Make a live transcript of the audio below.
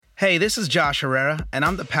Hey, this is Josh Herrera, and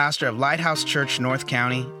I'm the pastor of Lighthouse Church North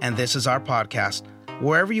County, and this is our podcast.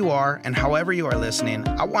 Wherever you are and however you are listening,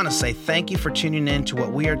 I want to say thank you for tuning in to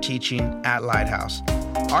what we are teaching at Lighthouse.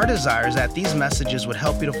 Our desire is that these messages would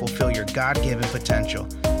help you to fulfill your God-given potential.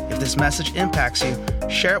 If this message impacts you,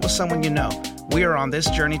 share it with someone you know. We are on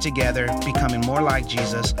this journey together, becoming more like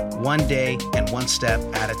Jesus, one day and one step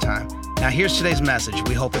at a time. Now here's today's message.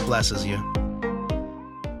 We hope it blesses you.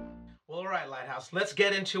 Let's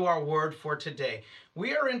get into our word for today.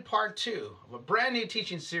 We are in part 2 of a brand new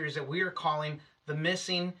teaching series that we are calling The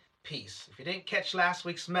Missing Piece. If you didn't catch last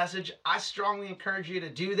week's message, I strongly encourage you to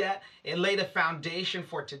do that. It laid a foundation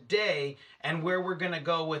for today and where we're going to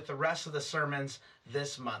go with the rest of the sermons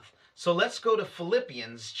this month. So let's go to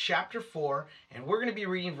Philippians chapter 4, and we're going to be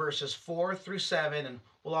reading verses 4 through 7, and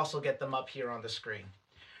we'll also get them up here on the screen.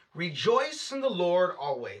 Rejoice in the Lord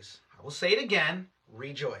always. I will say it again,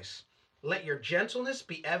 rejoice. Let your gentleness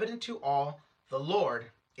be evident to all. The Lord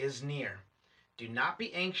is near. Do not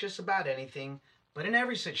be anxious about anything, but in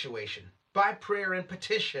every situation, by prayer and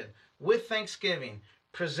petition, with thanksgiving,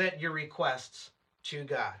 present your requests to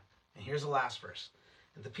God. And here's the last verse.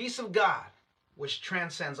 And the peace of God, which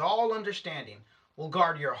transcends all understanding, will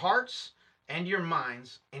guard your hearts and your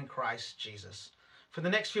minds in Christ Jesus. For the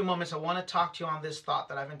next few moments, I want to talk to you on this thought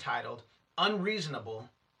that I've entitled, Unreasonable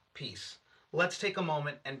Peace. Let's take a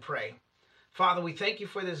moment and pray. Father, we thank you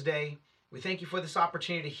for this day. We thank you for this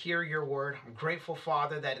opportunity to hear your word. I'm grateful,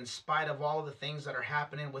 Father, that in spite of all of the things that are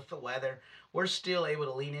happening with the weather, we're still able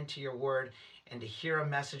to lean into your word and to hear a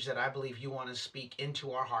message that I believe you want to speak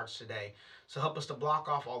into our hearts today. So help us to block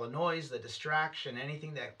off all the noise, the distraction,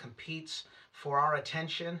 anything that competes for our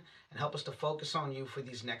attention, and help us to focus on you for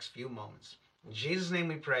these next few moments. In Jesus' name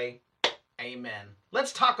we pray, amen.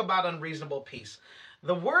 Let's talk about unreasonable peace.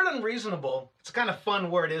 The word unreasonable, it's a kind of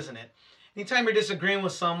fun word, isn't it? Anytime you're disagreeing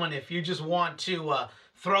with someone, if you just want to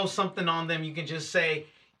throw something on them, you can just say,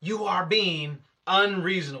 you are being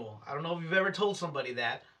unreasonable. I don't know if you've ever told somebody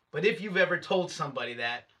that, but if you've ever told somebody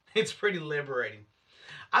that, it's pretty liberating.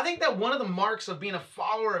 I think that one of the marks of being a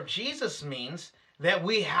follower of Jesus means that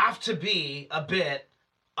we have to be a bit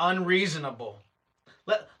unreasonable.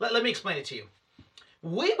 Let me explain it to you.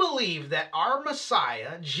 We believe that our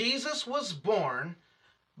Messiah, Jesus, was born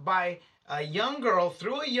by a young girl,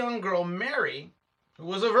 through a young girl, Mary, who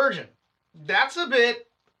was a virgin. That's a bit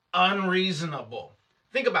unreasonable.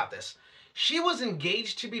 Think about this. She was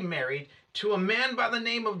engaged to be married to a man by the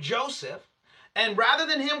name of Joseph, and rather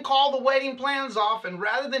than him call the wedding plans off, and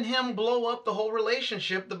rather than him blow up the whole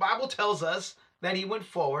relationship, the Bible tells us that he went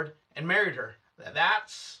forward and married her.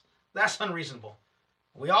 That's unreasonable.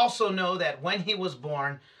 We also know that when he was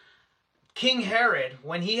born, King Herod,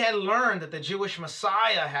 when he had learned that the Jewish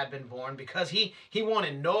Messiah had been born, because he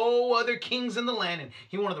wanted no other kings in the land, and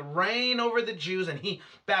he wanted to reign over the Jews, and he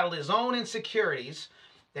battled his own insecurities,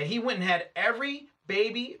 that he went and had every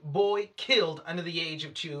baby boy killed under the age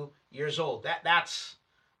of 2 years old. That's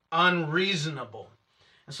unreasonable.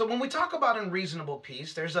 And so when we talk about unreasonable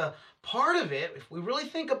peace, there's a part of it, if we really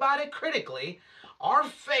think about it critically, our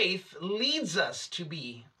faith leads us to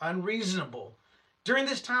be unreasonable. During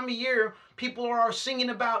this time of year, people are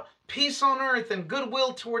singing about peace on earth and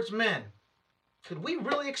goodwill towards men. Could we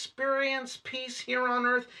really experience peace here on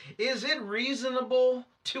earth? Is it reasonable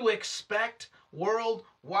to expect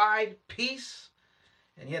worldwide peace?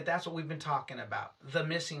 And yet that's what we've been talking about, the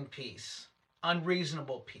missing piece,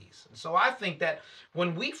 unreasonable peace. And so I think that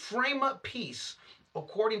when we frame up peace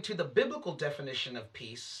according to the biblical definition of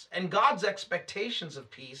peace and God's expectations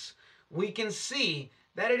of peace, we can see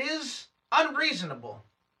that it is unreasonable,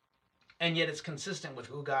 and yet it's consistent with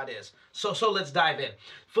who God is. So let's dive in.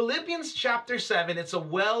 Philippians chapter 7, it's a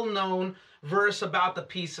well-known verse about the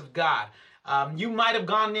peace of God. You might have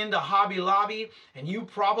gone into Hobby Lobby and you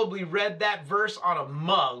probably read that verse on a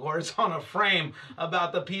mug or it's on a frame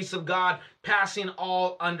about the peace of God passing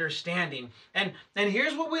all understanding. And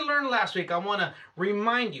here's what we learned last week. I want to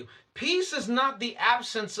remind you, peace is not the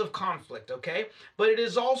absence of conflict, okay? But it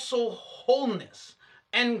is also wholeness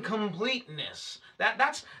and completeness.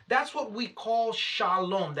 That's what we call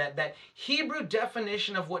shalom, that Hebrew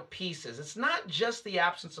definition of what peace is. It's not just the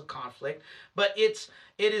absence of conflict, but it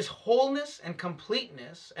is wholeness and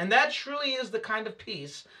completeness, and that truly is the kind of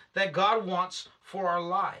peace that God wants for our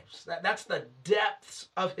lives. That's the depths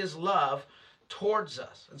of his love towards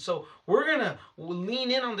us. And so we're going to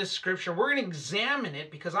lean in on this scripture. We're going to examine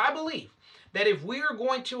it because I believe that if we are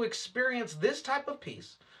going to experience this type of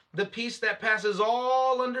peace, the peace that passes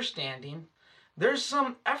all understanding, there's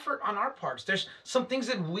some effort on our parts. There's some things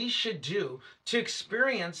that we should do to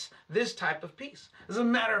experience this type of peace. As a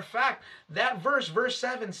matter of fact, that verse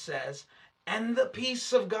 7 says, and the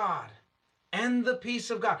peace of God. And the peace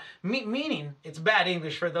of God. Meaning, it's bad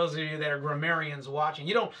English for those of you that are grammarians watching.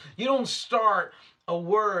 You don't start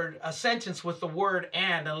a sentence with the word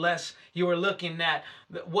and unless you are looking at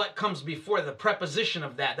what comes before the preposition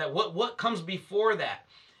of that what comes before that.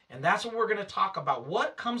 And that's what we're going to talk about.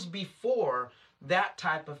 What comes before that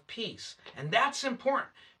type of peace? And that's important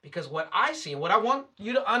because what I see and what I want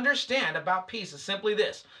you to understand about peace is simply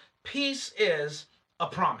this. Peace is a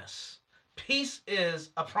promise. Peace is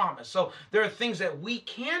a promise. So there are things that we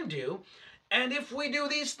can do, and if we do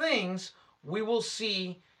these things, we will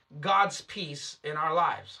see God's peace in our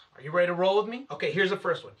lives. Are you ready to roll with me? Okay, here's the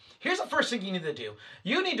first one. Here's the first thing you need to do.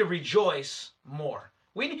 You need to rejoice more.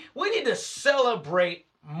 We need to celebrate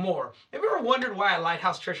more. Have you ever wondered why at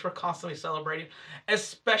Lighthouse Church we're constantly celebrating?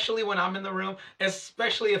 Especially when I'm in the room,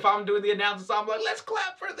 especially if I'm doing the announcements, I'm like, let's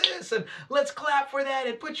clap for this and let's clap for that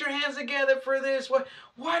and put your hands together for this.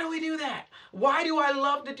 Why do we do that? Why do I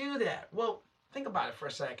love to do that? Well, think about it for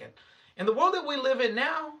a second. In the world that we live in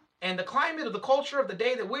now, and the climate of the culture of the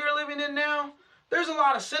day that we are living in now, there's a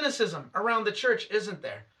lot of cynicism around the church, isn't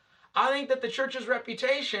there? I think that the church's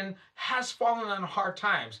reputation has fallen on hard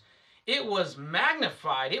times. It was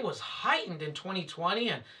magnified, it was heightened in 2020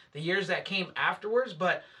 and the years that came afterwards,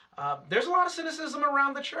 but there's a lot of cynicism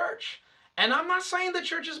around the church. And I'm not saying the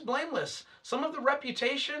church is blameless. Some of the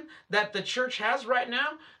reputation that the church has right now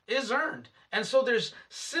is earned. And so there's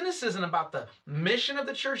cynicism about the mission of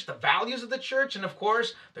the church, the values of the church, and of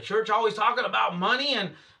course, the church always talking about money.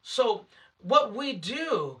 And so what we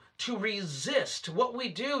do to resist, what we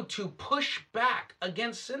do to push back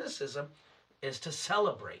against cynicism is to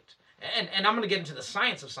celebrate. And I'm going to get into the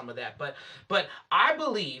science of some of that, but I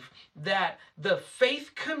believe that the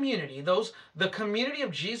faith community, the community of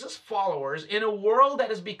Jesus followers in a world that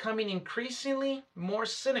is becoming increasingly more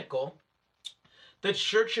cynical, the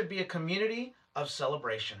church should be a community of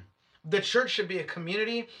celebration. The church should be a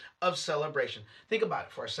community of celebration. Think about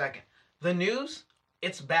it for a second. The news,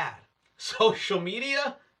 it's bad. Social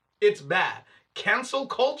media, it's bad. Cancel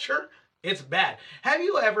culture, it's bad. Have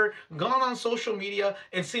you ever gone on social media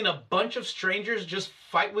and seen a bunch of strangers just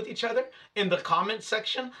fight with each other in the comment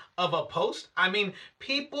section of a post? I mean,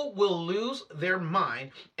 people will lose their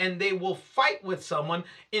mind and they will fight with someone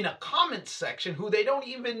in a comment section who they don't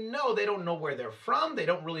even know. They don't know where they're from. They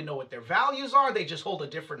don't really know what their values are. They just hold a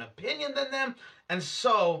different opinion than them. And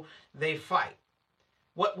so they fight.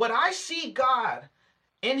 What I see God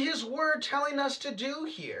in his word telling us to do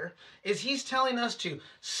here is he's telling us to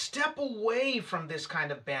step away from this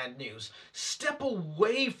kind of bad news. Step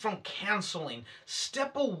away from canceling.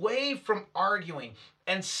 Step away from arguing.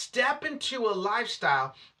 And step into a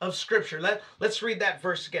lifestyle of Scripture. Let's read that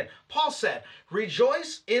verse again. Paul said,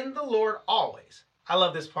 rejoice in the Lord always. I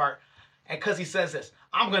love this part. And because he says this,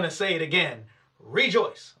 I'm going to say it again.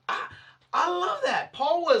 Rejoice. I love that.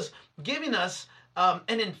 Paul was giving us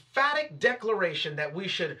an emphatic declaration that we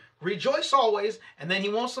should rejoice always, and then he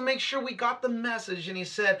wants to make sure we got the message, and he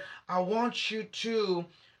said, I want you to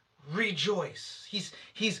rejoice.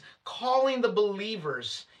 He's calling the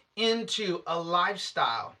believers into a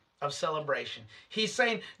lifestyle of celebration. He's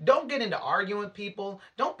saying, don't get into arguing with people,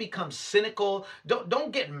 don't become cynical,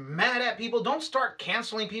 don't get mad at people, don't start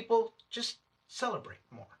canceling people, just celebrate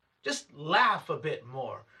more. Just laugh a bit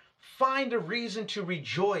more. Find a reason to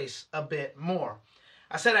rejoice a bit more.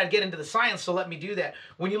 I said I'd get into the science, so let me do that.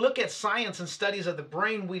 When you look at science and studies of the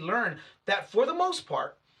brain, we learn that for the most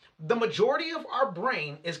part, the majority of our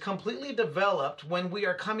brain is completely developed when we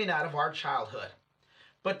are coming out of our childhood.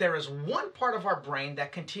 But there is one part of our brain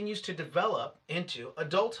that continues to develop into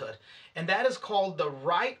adulthood, and that is called the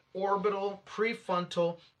right orbital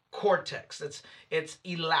prefrontal cortex. It's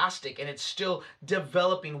elastic, and it's still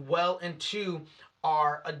developing well into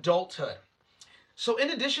our adulthood. So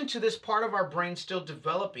in addition to this part of our brain still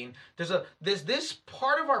developing, there's this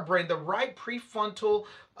part of our brain, the right prefrontal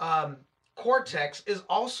cortex, is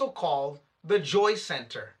also called the joy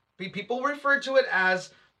center. People refer to it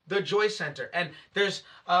as the joy center. And there's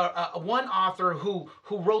one author who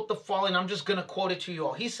wrote the following. I'm just going to quote it to you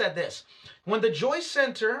all. He said this: when the joy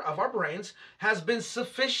center of our brains has been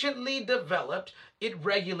sufficiently developed, it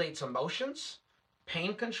regulates emotions,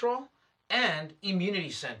 pain control, and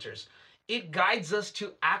immunity centers. It guides us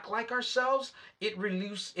to act like ourselves. It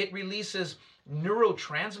releases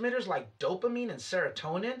neurotransmitters like dopamine and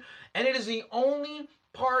serotonin. And it is the only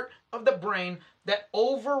part of the brain that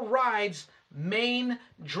overrides main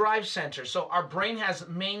drive centers. So our brain has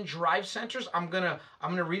main drive centers. I'm gonna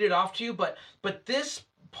read it off to you, but this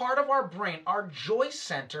part of our brain, our joy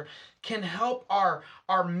center, can help our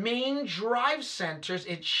main drive centers.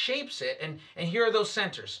 It shapes it, and here are those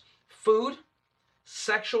centers: food,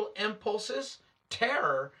 sexual impulses,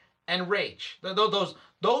 terror, and rage.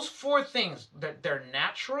 Those four things, they're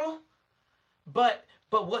natural, but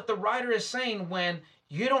what the writer is saying, when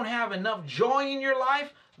you don't have enough joy in your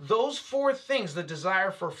life, those four things, the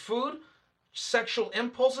desire for food, sexual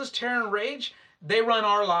impulses, terror, and rage, they run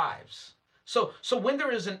our lives. So when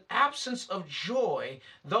there is an absence of joy,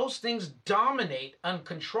 those things dominate and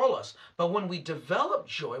control us. But when we develop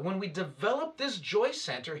joy, when we develop this joy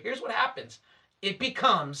center, here's what happens. It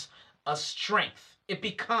becomes a strength. It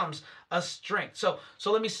becomes a strength. So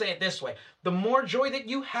let me say it this way. The more joy that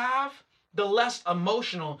you have, the less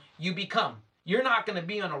emotional you become. You're not going to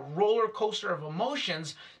be on a roller coaster of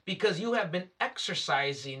emotions because you have been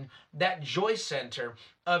exercising that joy center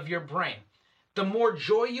of your brain. The more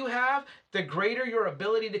joy you have, the greater your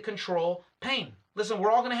ability to control pain. Listen,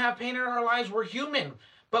 we're all going to have pain in our lives. We're human.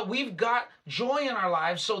 But we've got joy in our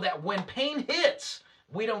lives so that when pain hits,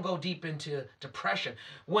 we don't go deep into depression.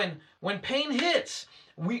 When pain hits,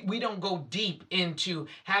 we don't go deep into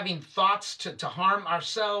having thoughts to harm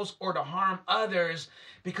ourselves or to harm others,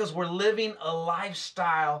 because we're living a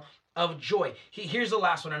lifestyle of joy. Here's the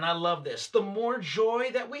last one, and I love this. The more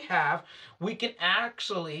joy that we have, we can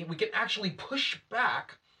actually push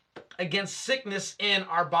back against sickness in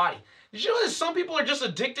our body. Did you know that some people are just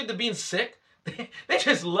addicted to being sick? They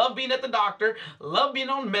just love being at the doctor, love being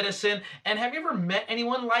on medicine. And have you ever met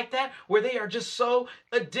anyone like that, where they are just so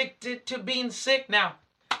addicted to being sick? Now,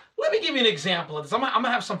 let me give you an example of this. I'm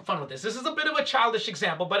gonna have some fun with this. This is a bit of a childish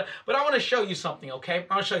example, but I want to show you something, okay?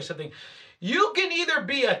 I want to show you something. You can either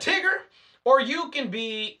be a Tigger or you can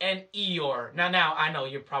be an Eeyore. Now, I know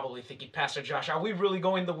you're probably thinking, Pastor Josh, are we really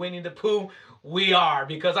going to Winnie the Pooh? We are,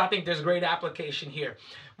 because I think there's great application here.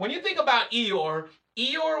 When you think about Eeyore,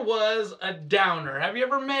 Eeyore was a downer. Have you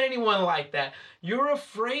ever met anyone like that? You're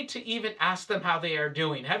afraid to even ask them how they are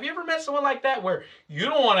doing. Have you ever met someone like that where you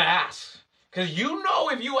don't want to ask? Because you know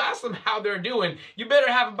if you ask them how they're doing, you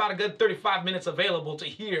better have about a good 35 minutes available to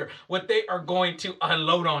hear what they are going to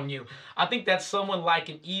unload on you. I think that's someone like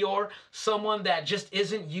an Eeyore, someone that just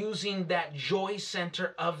isn't using that joy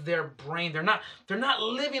center of their brain. They're not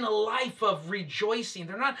living a life of rejoicing.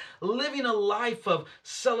 They're not living a life of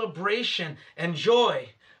celebration and joy.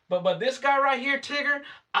 But this guy right here, Tigger,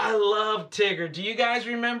 I love Tigger. Do you guys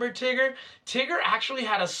remember Tigger? Tigger actually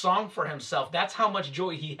had a song for himself. That's how much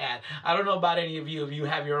joy he had. I don't know about any of you if you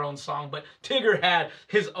have your own song, but Tigger had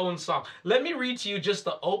his own song. Let me read to you just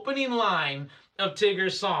the opening line of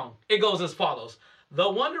Tigger's song. It goes as follows.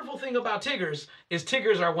 The wonderful thing about Tiggers is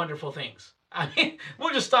Tiggers are wonderful things. I mean,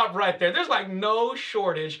 we'll just stop right there. There's like no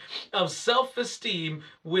shortage of self-esteem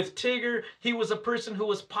with Tigger. He was a person who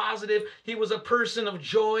was positive. He was a person of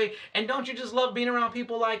joy. And don't you just love being around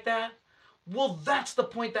people like that? Well, that's the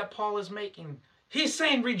point that Paul is making. He's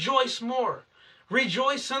saying rejoice more.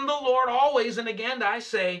 Rejoice in the Lord always. And again, I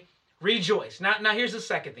say rejoice. Now here's the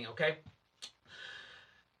second thing, okay?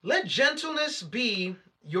 Let gentleness be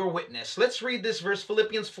your witness. Let's read this verse,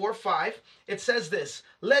 Philippians 4:5. It says this,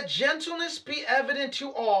 let gentleness be evident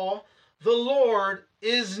to all, the Lord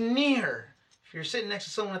is near. If you're sitting next to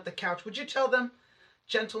someone at the couch, would you tell them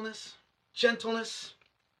gentleness, gentleness?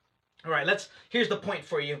 All right, here's the point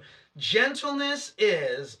for you. Gentleness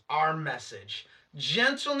is our message.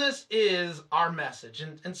 Gentleness is our message.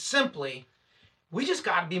 And simply, we just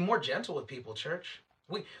got to be more gentle with people, church.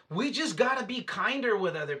 We just got to be kinder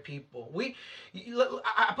with other people.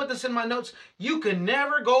 I put this in my notes. You can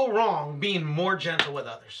never go wrong being more gentle with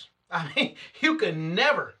others. I mean, you can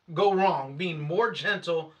never go wrong being more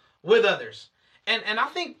gentle with others. And I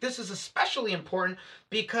think this is especially important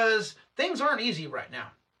because things aren't easy right now.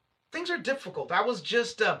 Things are difficult. I was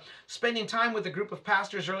just spending time with a group of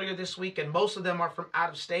pastors earlier this week, and most of them are from out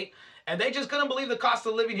of state. And they just couldn't believe the cost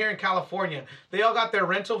of living here in California. They all got their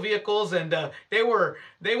rental vehicles, and they weren't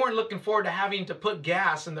looking forward to having to put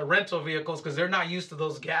gas in the rental vehicles because they're not used to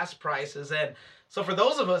those gas prices. And so for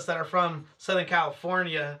those of us that are from Southern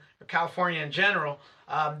California, or California in general,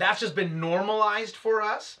 that's just been normalized for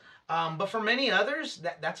us. But for many others,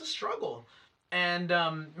 that's a struggle. And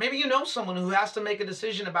maybe you know someone who has to make a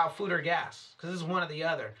decision about food or gas, because it's one or the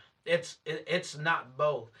other. It's not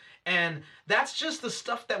both. And that's just the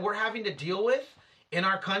stuff that we're having to deal with in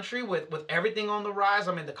our country with everything on the rise.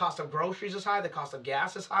 I mean, the cost of groceries is high. The cost of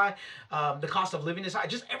gas is high. The cost of living is high.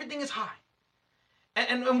 Just everything is high.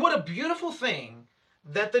 And what a beautiful thing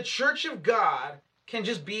that the Church of God can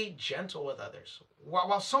just be gentle with others.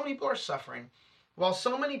 While so many people are suffering, while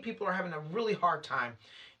so many people are having a really hard time,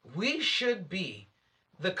 we should be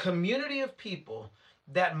the community of people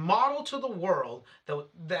that model to the world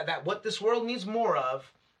that what this world needs more of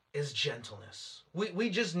is gentleness. We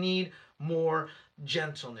just need more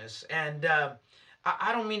gentleness. And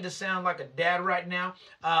I don't mean to sound like a dad right now,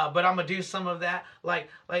 but I'm gonna do some of that. Like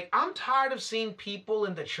I'm tired of seeing people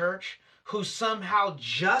in the church who somehow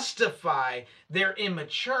justify their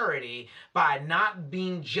immaturity by not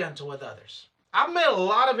being gentle with others. I've met a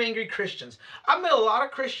lot of angry Christians. I've met a lot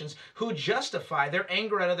of Christians who justify their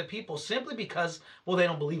anger at other people simply because, well, they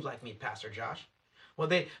don't believe like me, Pastor Josh. Well,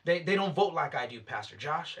 they don't vote like I do, Pastor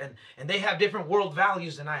Josh. And they have different world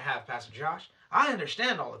values than I have, Pastor Josh. I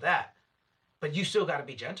understand all of that. But you still got to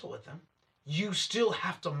be gentle with them. You still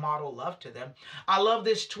have to model love to them. I love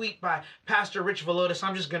this tweet by Pastor Rich Villodas.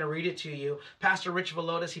 I'm just going to read it to you. Pastor Rich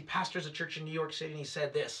Villodas, he pastors a church in New York City, and he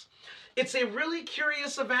said this: "It's a really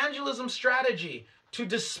curious evangelism strategy to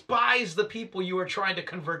despise the people you are trying to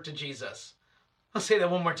convert to Jesus." I'll say that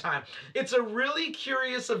one more time. It's a really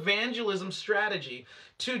curious evangelism strategy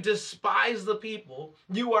to despise the people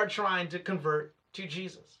you are trying to convert to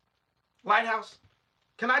Jesus. Lighthouse,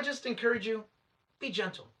 can I just encourage you? Be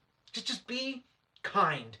gentle. Just be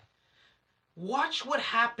kind. Watch what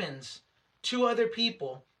happens to other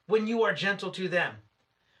people when you are gentle to them.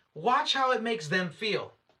 Watch how it makes them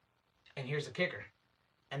feel. And here's the kicker.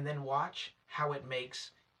 And then watch how it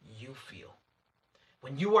makes you feel.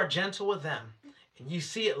 When you are gentle with them and you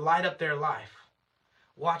see it light up their life,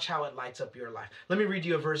 watch how it lights up your life. Let me read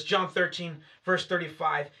you a verse. John 13, verse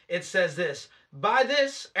 35. It says this: "By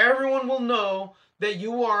this everyone will know that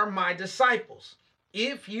you are my disciples,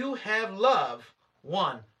 if you have love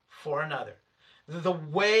one for another." The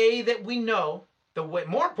way that we know,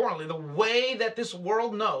 more importantly, the way that this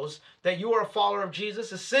world knows that you are a follower of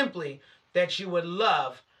Jesus is simply that you would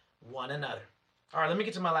love one another. All right, let me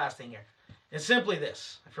get to my last thing here. It's simply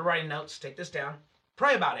this. If you're writing notes, take this down.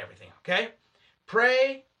 Pray about everything, okay?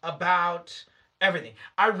 Pray about everything.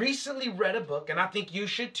 I recently read a book, and I think you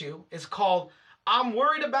should too. It's called "I'm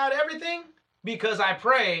Worried About Everything Because I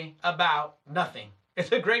Pray About Nothing."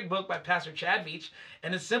 It's a great book by Pastor Chad Veach,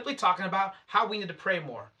 and it's simply talking about how we need to pray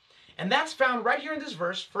more. And that's found right here in this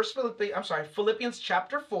verse, Philippians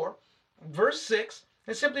chapter 4, verse 6.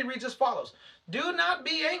 It simply reads as follows: "Do not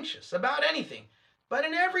be anxious about anything, but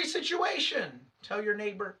in every situation," tell your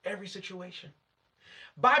neighbor, every situation,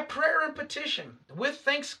 "by prayer and petition, with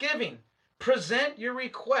thanksgiving, present your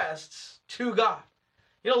requests to God."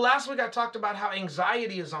 You know, last week I talked about how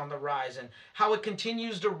anxiety is on the rise and how it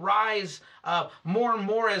continues to rise more and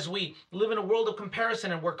more as we live in a world of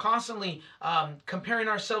comparison, and we're constantly comparing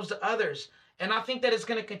ourselves to others. And I think that it's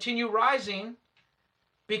going to continue rising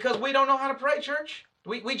because we don't know how to pray, church.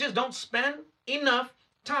 We just don't spend enough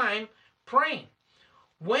time praying.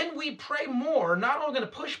 When we pray more, not only going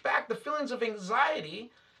to push back the feelings of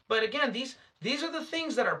anxiety, but again, these are the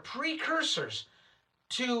things that are precursors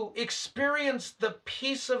to experience the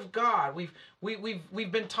peace of God.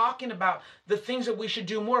 We've been talking about the things that we should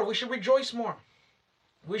do more. We should rejoice more.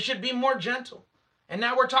 We should be more gentle. And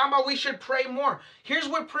now we're talking about we should pray more. Here's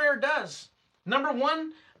what prayer does. Number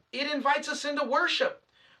one, it invites us into worship.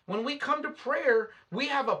 When we come to prayer, we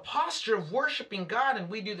have a posture of worshiping God, and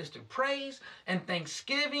we do this through praise and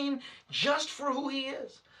thanksgiving just for who He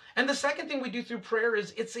is. And the second thing we do through prayer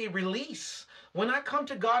is it's a release. When I come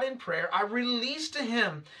to God in prayer, I release to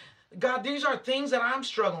Him, God, these are things that I'm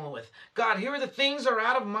struggling with. God, here are the things that are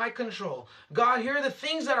out of my control. God, here are the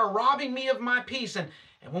things that are robbing me of my peace. And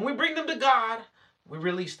when we bring them to God, we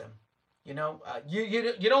release them. You know,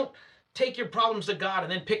 you don't take your problems to God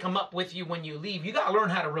and then pick them up with you when you leave. You got to learn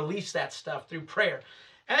how to release that stuff through prayer.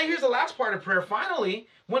 And here's the last part of prayer. Finally,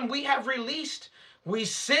 when we have released, we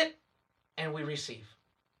sit and we receive.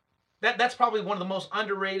 That's probably one of the most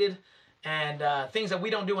underrated and things that we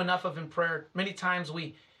don't do enough of in prayer. Many times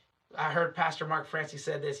I heard Pastor Mark Francis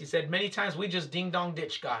said this. He said, many times we just ding-dong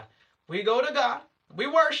ditch God. We go to God, we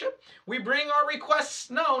worship, we bring our requests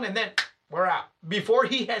known, and then we're out. Before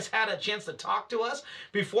He has had a chance to talk to us,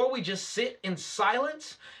 before we just sit in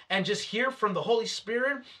silence and just hear from the Holy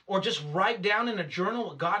Spirit, or just write down in a journal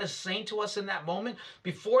what God is saying to us in that moment,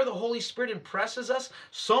 before the Holy Spirit impresses us,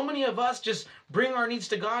 so many of us just bring our needs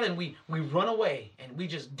to God and we run away and we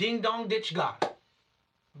just ding-dong ditch God.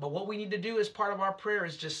 But what we need to do as part of our prayer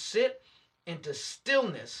is just sit into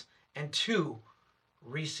stillness and to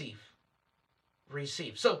receive.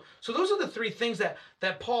 So those are the three things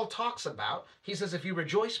that Paul talks about. He says, if you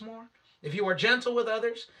rejoice more, if you are gentle with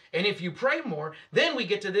others, and if you pray more, then we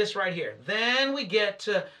get to this right here. Then we get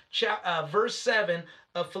to verse 7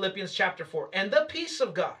 of Philippians chapter 4. And the peace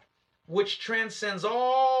of God, which transcends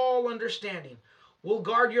all understanding, will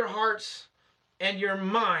guard your hearts and your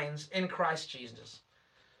minds in Christ Jesus.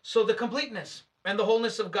 So the completeness and the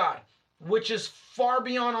wholeness of God, which is far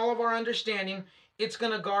beyond all of our understanding, it's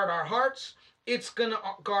going to guard our hearts. It's going to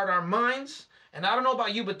guard our minds. And I don't know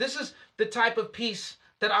about you, but this is the type of peace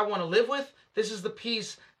that I want to live with. This is the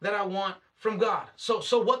peace that I want from God. So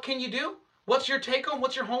what can you do? What's your take home?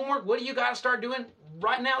 What's your homework? What do you got to start doing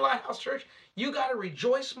right now, Lighthouse Church? You got to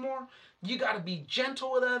rejoice more. You got to be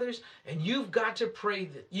gentle with others, and you've got to pray.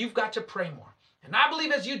 You've got to pray more. And I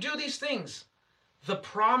believe as you do these things, the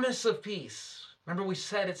promise of peace. Remember, we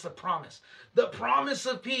said it's the promise. The promise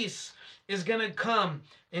of peace is going to come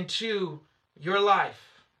into your life.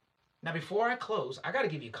 Now, before I close, I got to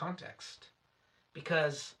give you context.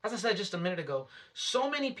 Because, as I said just a minute ago, so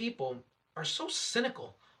many people are so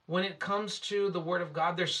cynical when it comes to the Word of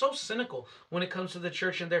God. They're so cynical when it comes to the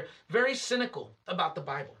church, and they're very cynical about the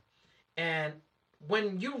Bible. And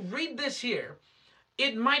when you read this here,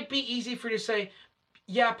 it might be easy for you to say,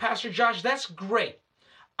 yeah, Pastor Josh, that's great.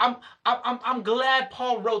 I'm glad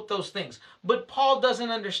Paul wrote those things, but Paul doesn't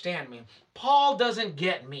understand me. Paul doesn't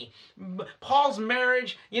get me. Paul's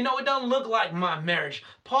marriage, it doesn't look like my marriage.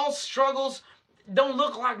 Paul's struggles don't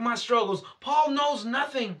look like my struggles. Paul knows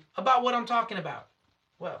nothing about what I'm talking about.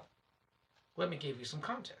 Well, let me give you some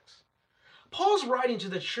context. Paul's writing to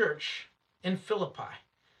the church in Philippi.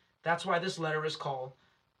 That's why this letter is called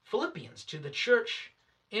Philippians, to the church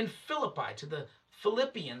in Philippi, to the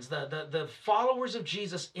Philippians, the followers of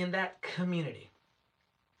Jesus in that community.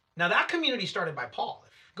 Now, that community started by Paul.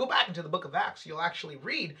 If you go back into the book of Acts, you'll actually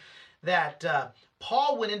read that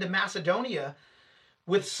Paul went into Macedonia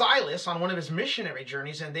with Silas on one of his missionary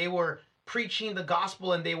journeys, and they were preaching the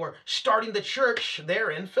gospel, and they were starting the church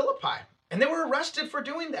there in Philippi. And they were arrested for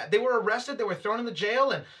doing that. They were arrested. They were thrown in the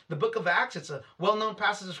jail. And the book of Acts, it's a well-known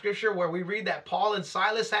passage of scripture where we read that Paul and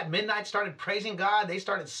Silas at midnight started praising God. They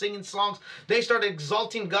started singing songs. They started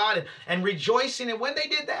exalting God and rejoicing. And when they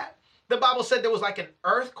did that, the Bible said there was like an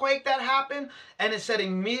earthquake that happened. And it said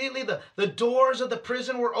immediately the doors of the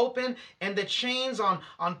prison were open, and the chains on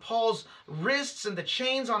Paul's wrists and the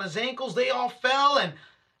chains on his ankles, they all fell. And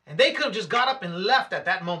they could have just got up and left at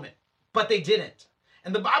that moment. But they didn't.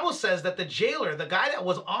 And the Bible says that the jailer, the guy that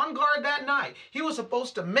was on guard that night, he was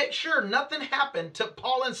supposed to make sure nothing happened to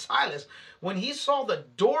Paul and Silas. When he saw the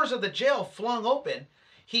doors of the jail flung open,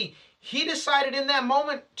 he decided in that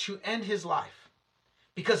moment to end his life,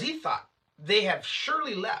 because he thought they have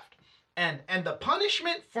surely left. And the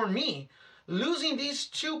punishment for me losing these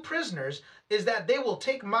two prisoners is that they will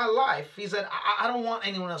take my life. He said, I don't want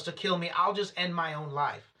anyone else to kill me. I'll just end my own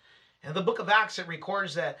life. In the book of Acts, it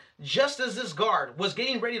records that just as this guard was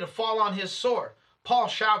getting ready to fall on his sword, Paul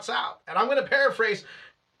shouts out, and I'm going to paraphrase,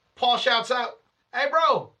 Paul shouts out, hey,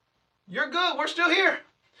 bro, you're good. We're still here.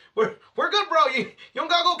 We're good, bro. You don't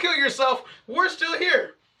got to go kill yourself. We're still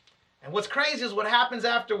here. And what's crazy is what happens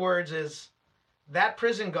afterwards is that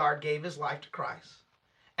prison guard gave his life to Christ.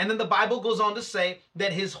 And then the Bible goes on to say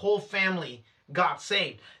that his whole family got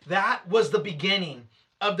saved. That was the beginning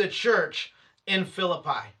of the church in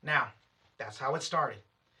Philippi. Now, that's how it started.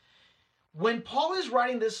 When Paul is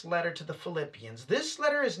writing this letter to the Philippians, this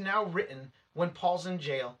letter is now written when Paul's in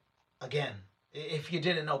jail again. If you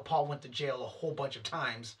didn't know, Paul went to jail a whole bunch of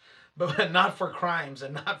times, but not for crimes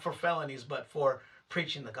and not for felonies, but for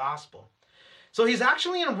preaching the gospel. So he's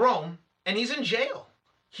actually in Rome, and he's in jail.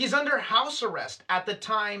 He's under house arrest at the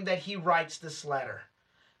time that he writes this letter.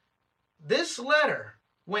 This letter,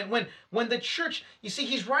 when the church, you see,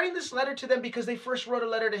 he's writing this letter to them because they first wrote a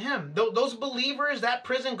letter to him. Those believers, that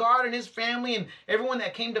prison guard and his family and everyone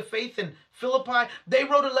that came to faith in Philippi, they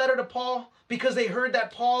wrote a letter to Paul because they heard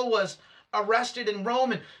that Paul was arrested in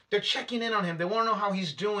Rome, and they're checking in on him. They want to know how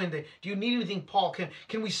he's doing. Do you need anything, Paul?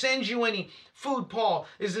 Can we send you any food, Paul?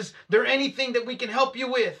 Is there anything that we can help you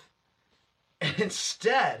with? And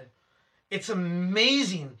instead, it's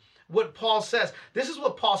amazing what Paul says. This is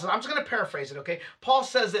what Paul says. I'm just going to paraphrase it, okay? Paul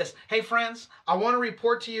says this, hey friends, I want to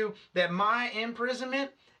report to you that my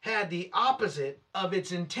imprisonment had the opposite of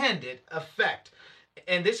its intended effect.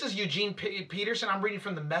 And this is Eugene Peterson. I'm reading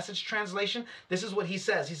from the Message translation. This is what he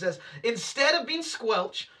says. He says, instead of being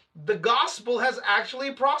squelched, the gospel has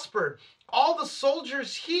actually prospered. all the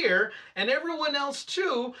soldiers here and everyone else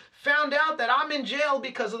too found out that I'm in jail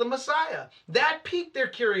because of the Messiah. That piqued their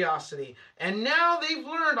curiosity. And now they've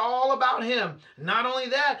learned all about him. Not only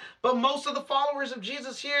that, but most of the followers of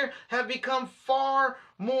Jesus here have become far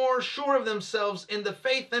more sure of themselves in the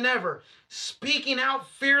faith than ever, speaking out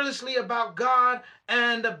fearlessly about God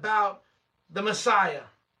and about the Messiah.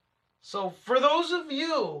 So for those of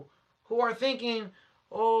you who are thinking,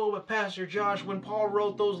 oh, but Pastor Josh, when Paul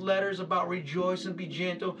wrote those letters about rejoice and be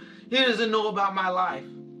gentle, he doesn't know about my life.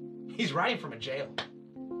 He's writing from a jail.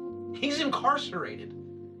 He's incarcerated.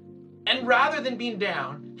 And rather than being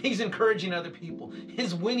down, he's encouraging other people.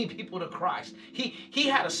 He's winning people to Christ. He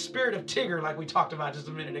had a spirit of Tigger, like we talked about just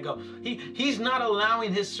a minute ago. He's not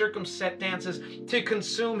allowing his circumstances to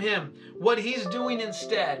consume him. What he's doing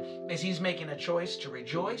instead is he's making a choice to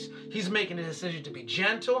rejoice. He's making a decision to be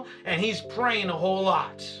gentle, and he's praying a whole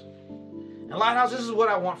lot. And Lighthouse, this is what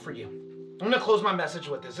I want for you. I'm going to close my message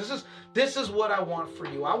with this. This is what I want for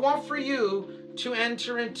you. I want for you to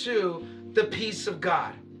enter into the peace of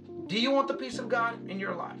God. Do you want the peace of God in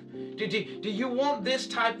your life? Do you want this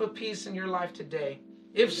type of peace in your life today?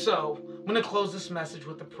 If so, I'm going to close this message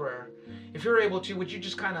with a prayer. If you're able to, would you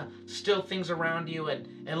just kind of still things around you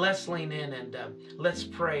and let's lean in and let's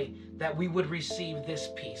pray that we would receive this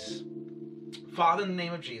peace. Father, in the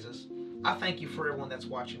name of Jesus, I thank you for everyone that's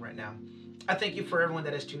watching right now. I thank you for everyone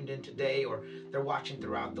that has tuned in today or they're watching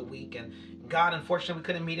throughout the week. And God, unfortunately, we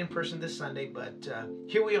couldn't meet in person this Sunday, but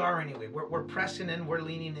here we are anyway. We're pressing in, we're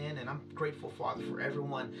leaning in, and I'm grateful, Father, for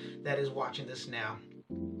everyone that is watching this now.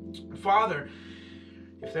 Father,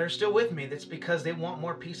 if they're still with me, that's because they want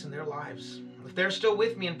more peace in their lives. If they're still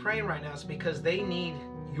with me and praying right now, it's because they need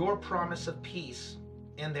your promise of peace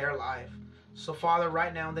in their life. So, Father,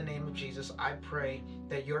 right now in the name of Jesus, I pray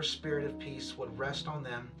that your spirit of peace would rest on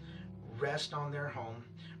them, rest on their home,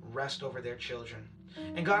 rest over their children.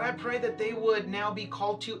 And God, I pray that they would now be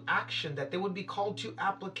called to action, that they would be called to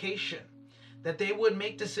application, that they would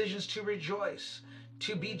make decisions to rejoice,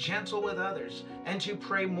 to be gentle with others, and to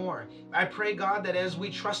pray more. I pray, God, that as we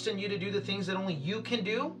trust in you to do the things that only you can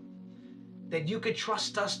do, that you could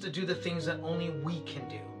trust us to do the things that only we can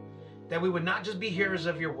do. That we would not just be hearers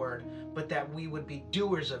of your word, but that we would be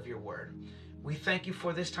doers of your word. We thank you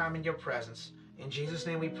for this time in your presence. In Jesus'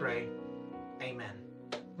 name we pray. Amen.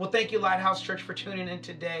 Well, thank you, Lighthouse Church, for tuning in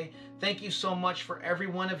today. Thank you so much for every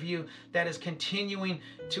one of you that is continuing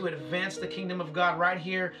to advance the kingdom of God right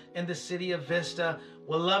here in the city of Vista.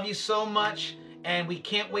 We love you so much, and we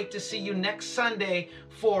can't wait to see you next Sunday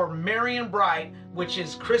for Merry and Bright, which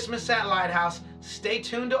is Christmas at Lighthouse. Stay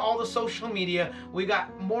tuned to all the social media. We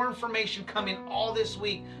got more information coming all this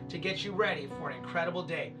week to get you ready for an incredible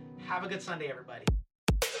day. Have a good Sunday, everybody.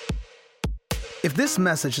 If this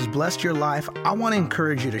message has blessed your life, I want to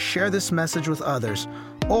encourage you to share this message with others,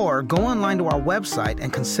 or go online to our website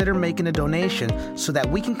and consider making a donation so that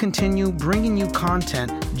we can continue bringing you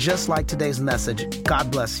content just like today's message. God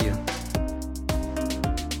bless you.